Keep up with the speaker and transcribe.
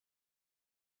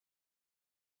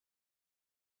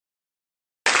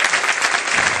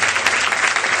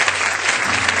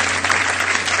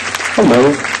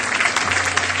Hello.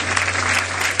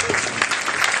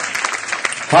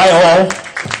 Hi all.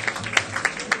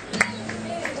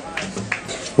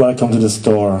 Welcome to the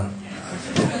store.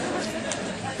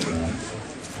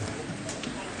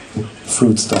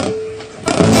 Fruit store.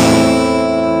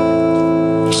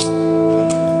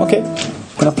 Okay,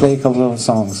 gonna play a couple of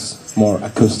songs, more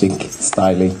acoustic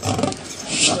styling.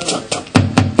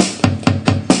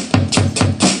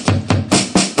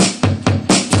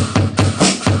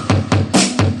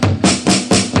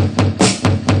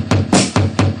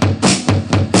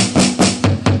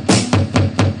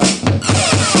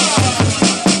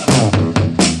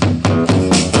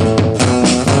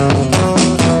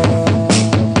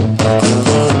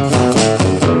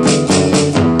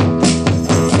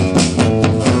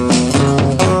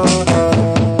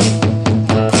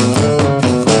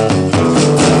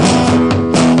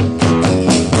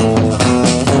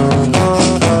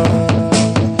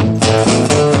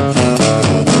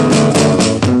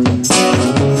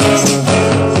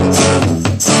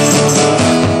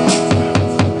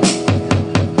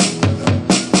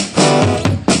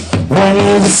 When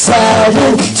you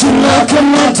decided to knock on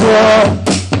my door,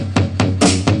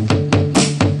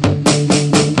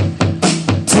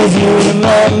 did you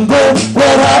remember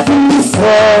what happened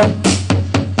before?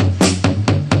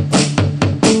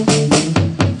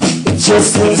 It just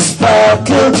didn't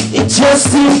sparkle, it just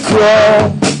didn't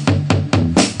grow.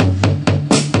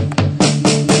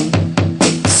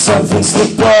 Something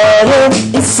slipped water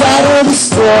inside of the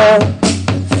store.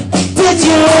 And did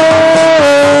you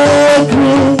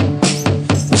agree?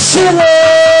 Should I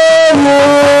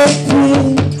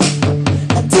agree?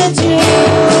 Did you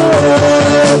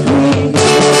agree?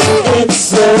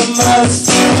 It's a must.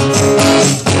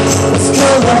 Let's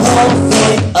kill the whole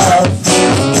thing up.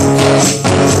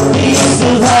 We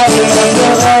still have it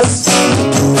under us.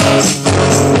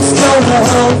 Let's kill the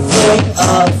whole thing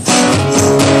up.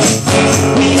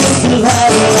 We still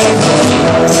have it under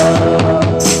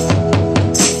us.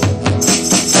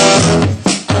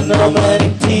 I know many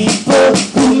people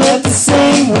who met the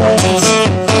same way.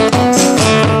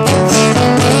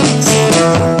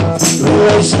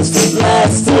 Relations that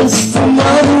lasted for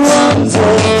more than one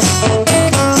day.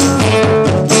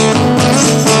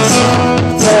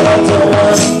 But I don't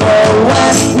wanna know why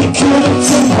we couldn't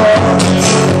do more.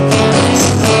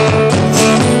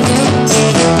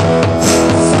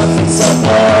 Something's so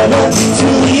better to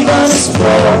leave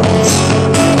unexplored.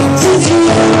 Did you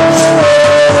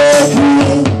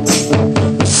agree?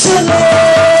 Should I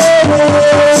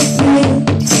agree?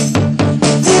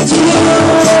 Did you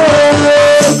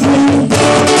agree?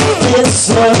 It's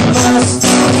a must.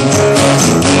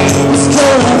 Let's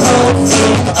kill the whole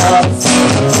thing up.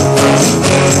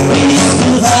 We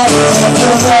still have it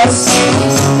under us.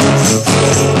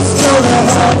 Let's kill the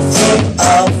whole thing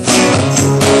up.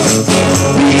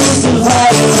 We still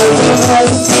have it under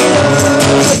us.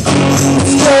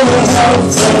 Let's kill the whole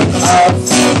thing up.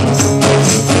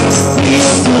 We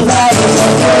still have it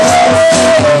under us.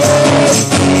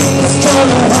 Let's kill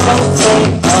the whole thing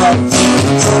up.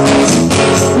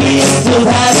 We still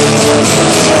have it under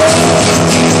us.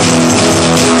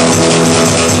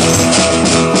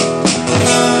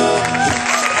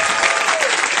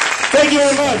 Thank you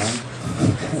very much.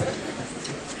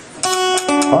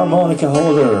 Harmonica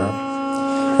holder.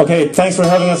 Okay, thanks for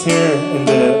having us here in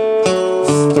the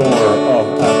store of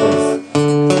Apples.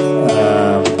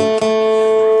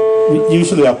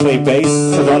 Usually I play bass,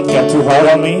 so don't get too hard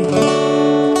on me.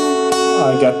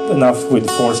 I got enough with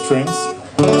 4 strings.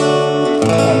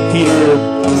 And Peter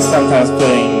sometimes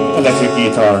playing electric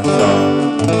guitar. So.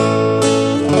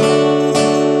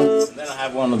 Then I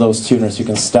have one of those tuners you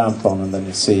can stamp on and then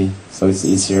you see, so it's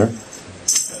easier.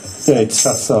 Yeah, it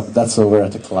shuts up. That's why we're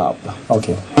at the club.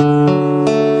 Okay.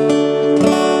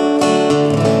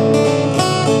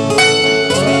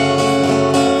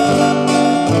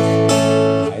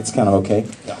 It's kind of okay.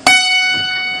 Yeah.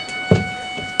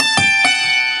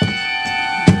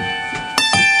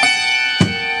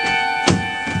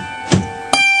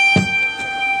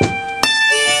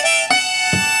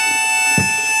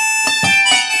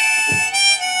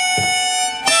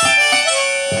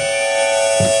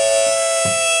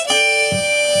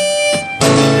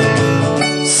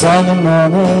 Sunday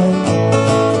morning,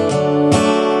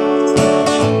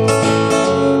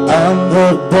 I'm the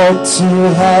boat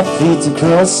too happy to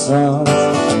cross on.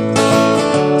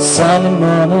 Sunday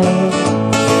morning,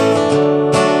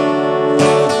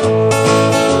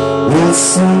 we'll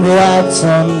soon be out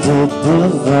on the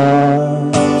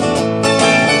boulevard.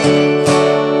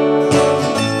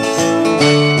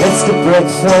 Let's get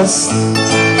breakfast.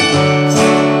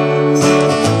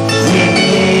 We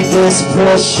need this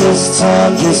precious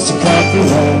time just to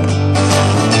comprehend.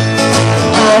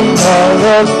 I'm all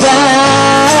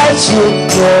about you,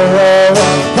 you're all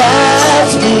about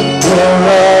me, you're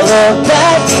all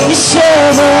about each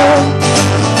other.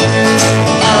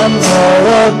 I'm all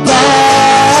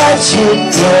about you,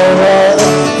 you're all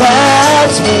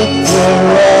about me, you're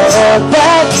all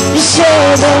about each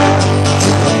other.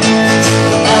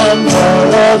 I'm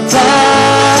all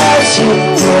about you,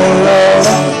 you're all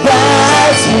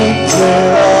about me,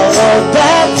 you're all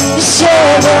about each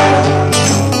other.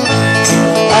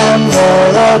 I'm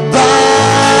all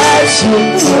about you,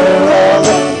 you're all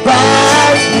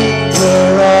about me,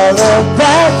 we're all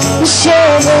about each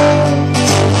other,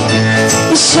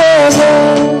 each other.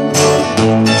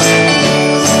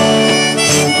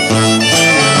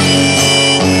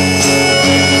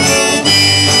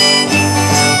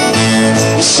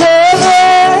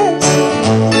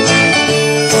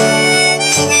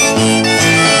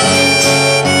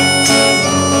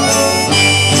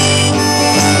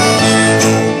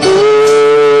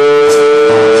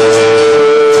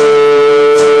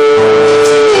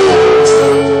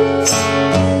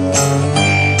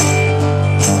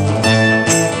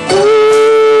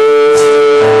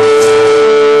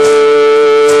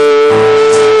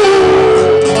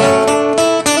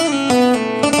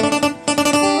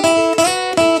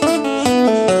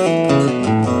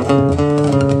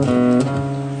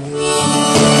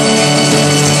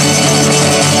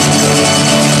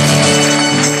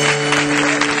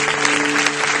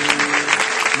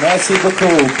 Merci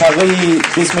beaucoup. Paris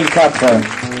 2004.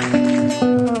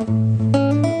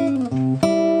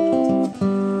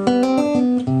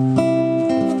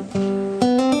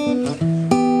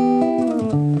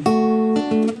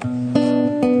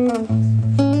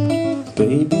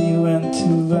 Baby went to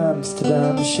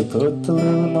Amsterdam, she put a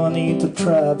little money to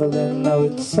travel and now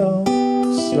it's so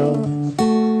slow,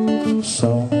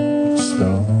 so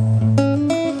slow.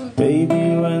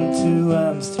 Baby went to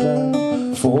Amsterdam,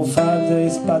 4 or 5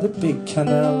 days by the big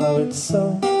canal, now it's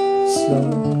so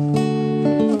slow,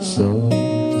 so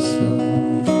slow.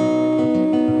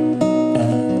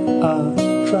 And I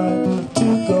tried to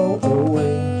go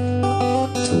away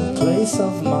to a place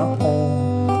of my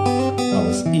own. I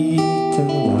was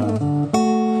eating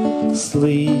well,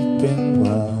 sleeping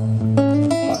well,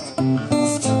 but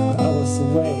still I was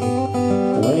way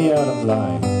out of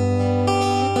line.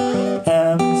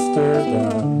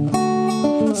 Amsterdam,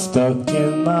 stuck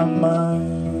in my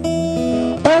mind.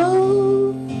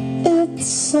 Oh, it's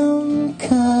some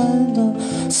kind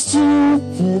of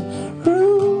stupid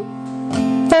rule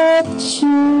that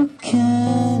you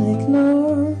can't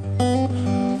ignore.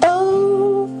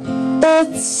 Oh,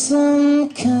 it's some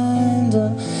kind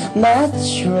of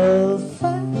natural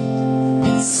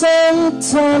fact.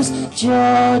 Sometimes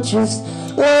you're just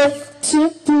left to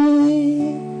be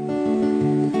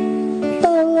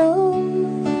alone.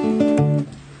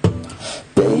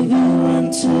 Baby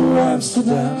went to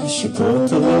Amsterdam, she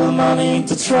put a little money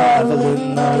into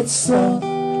traveling, now it's so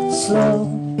slow,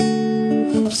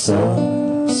 so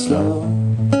slow.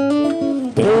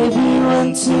 Baby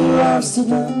went to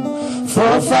Amsterdam, 4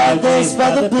 or 5 days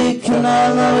by the big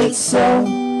canal, now it's so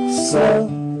slow,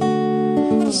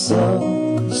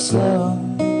 so slow.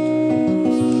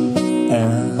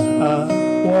 And I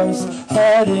was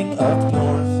heading up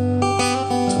north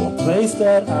to a place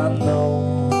that I know.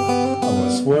 I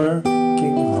was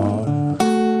working hard, I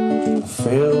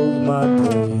filled my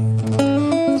day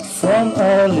from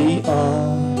early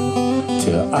on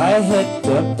till I hit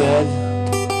the bed.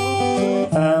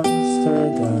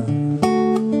 Amsterdam,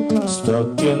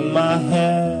 stuck in my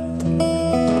head.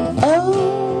 Oh,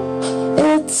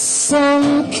 it's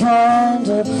some kind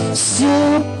of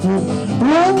stupid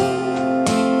rule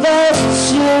that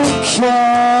you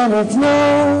can't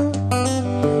ignore.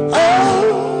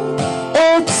 Oh,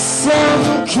 it's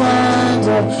some kind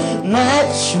of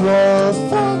natural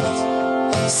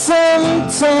fact.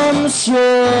 Sometimes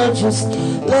you're just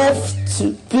left to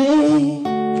be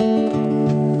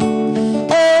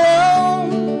alone.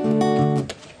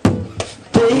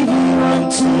 Baby went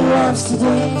to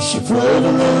Amsterdam, she put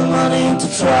a little money into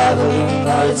traveling,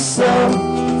 now it's so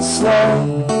slow,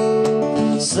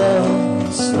 so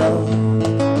slow.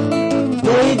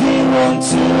 Baby went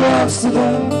to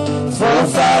Amsterdam, 4 or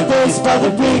 5 days by the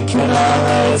big canal,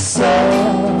 now it's so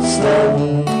slow,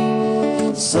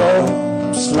 so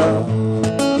slow.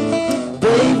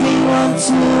 Baby went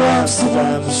to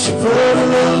Amsterdam, she put a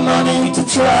little money to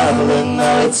traveling,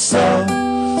 now it's so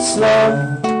slow,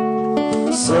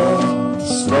 so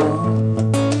slow.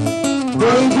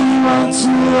 Baby went to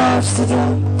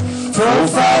Amsterdam, 4 or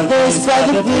 5 days by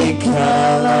the big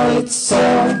canal, now it's so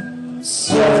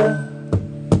slow,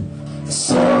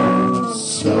 so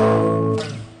slow,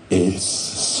 it's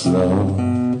slow.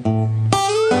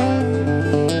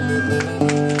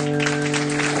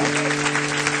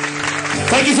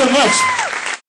 Thank you so much.